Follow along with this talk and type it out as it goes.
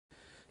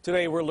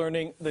Today, we're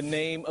learning the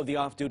name of the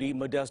off-duty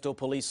Modesto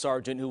police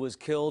sergeant who was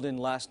killed in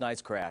last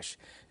night's crash.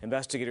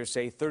 Investigators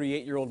say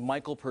 38-year-old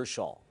Michael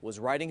Pershall was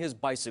riding his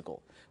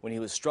bicycle when he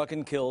was struck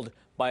and killed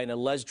by an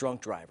alleged drunk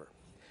driver.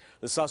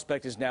 The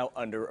suspect is now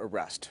under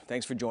arrest.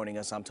 Thanks for joining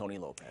us. I'm Tony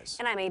Lopez.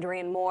 And I'm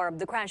Adrienne Moore.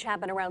 The crash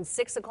happened around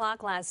 6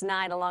 o'clock last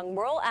night along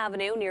Merle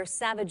Avenue near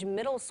Savage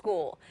Middle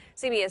School.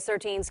 CBS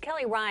 13's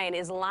Kelly Ryan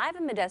is live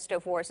in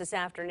Modesto for us this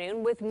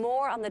afternoon with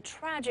more on the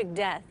tragic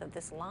death of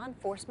this law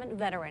enforcement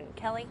veteran.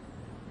 Kelly?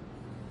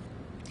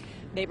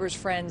 Neighbors,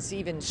 friends,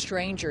 even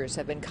strangers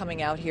have been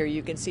coming out here.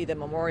 You can see the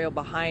memorial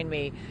behind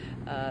me,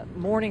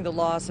 mourning the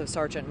loss of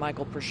Sergeant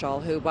Michael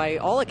Pershall, who by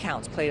all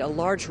accounts played a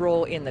large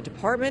role in the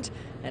department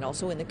and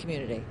also in the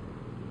community.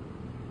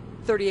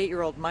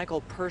 38-year-old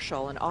Michael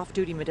Pershall, an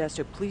off-duty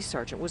Modesto police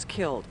sergeant, was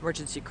killed.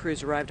 Emergency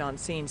crews arrived on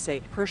scene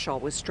say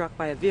Pershall was struck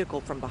by a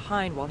vehicle from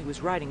behind while he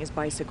was riding his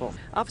bicycle.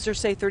 Officers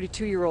say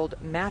 32-year-old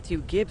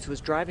Matthew Gibbs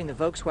was driving the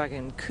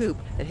Volkswagen coupe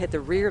that hit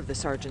the rear of the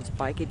sergeant's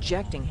bike,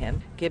 ejecting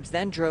him. Gibbs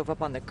then drove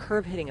up on the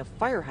curb, hitting a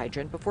fire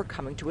hydrant before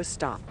coming to a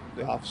stop.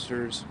 The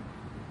officers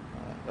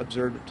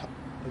observed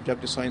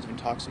objective signs of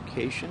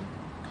intoxication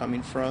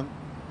coming from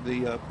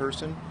the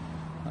person.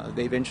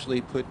 They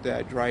eventually put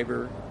that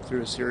driver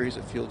through a series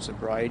of field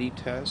sobriety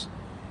tests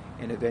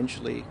and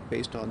eventually,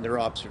 based on their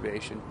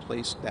observation,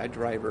 placed that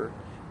driver,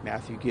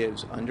 Matthew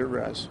Gibbs, under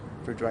arrest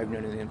for driving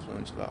under the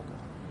influence of alcohol.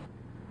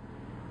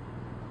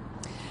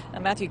 Now,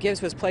 Matthew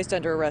Gibbs was placed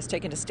under arrest,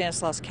 taken to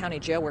Stanislaus County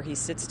Jail where he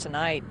sits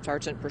tonight.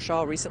 Sergeant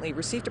Pershall recently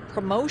received a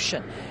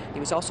promotion. He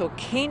was also a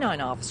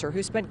canine officer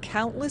who spent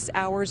countless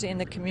hours in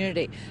the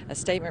community. A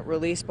statement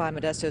released by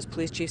Modesto's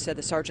police chief said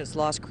the sergeant's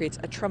loss creates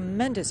a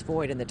tremendous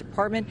void in the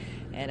department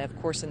and, of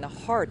course, in the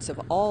hearts of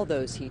all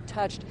those he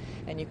touched.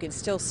 And you can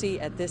still see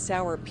at this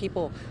hour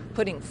people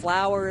putting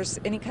flowers,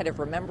 any kind of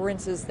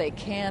remembrances they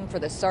can for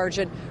the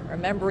sergeant,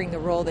 remembering the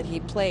role that he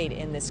played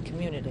in this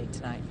community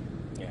tonight.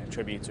 Yeah,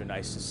 tributes are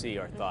nice to see.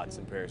 Our thoughts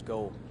and prayers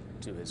go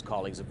to his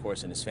colleagues, of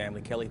course, and his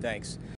family. Kelly, thanks.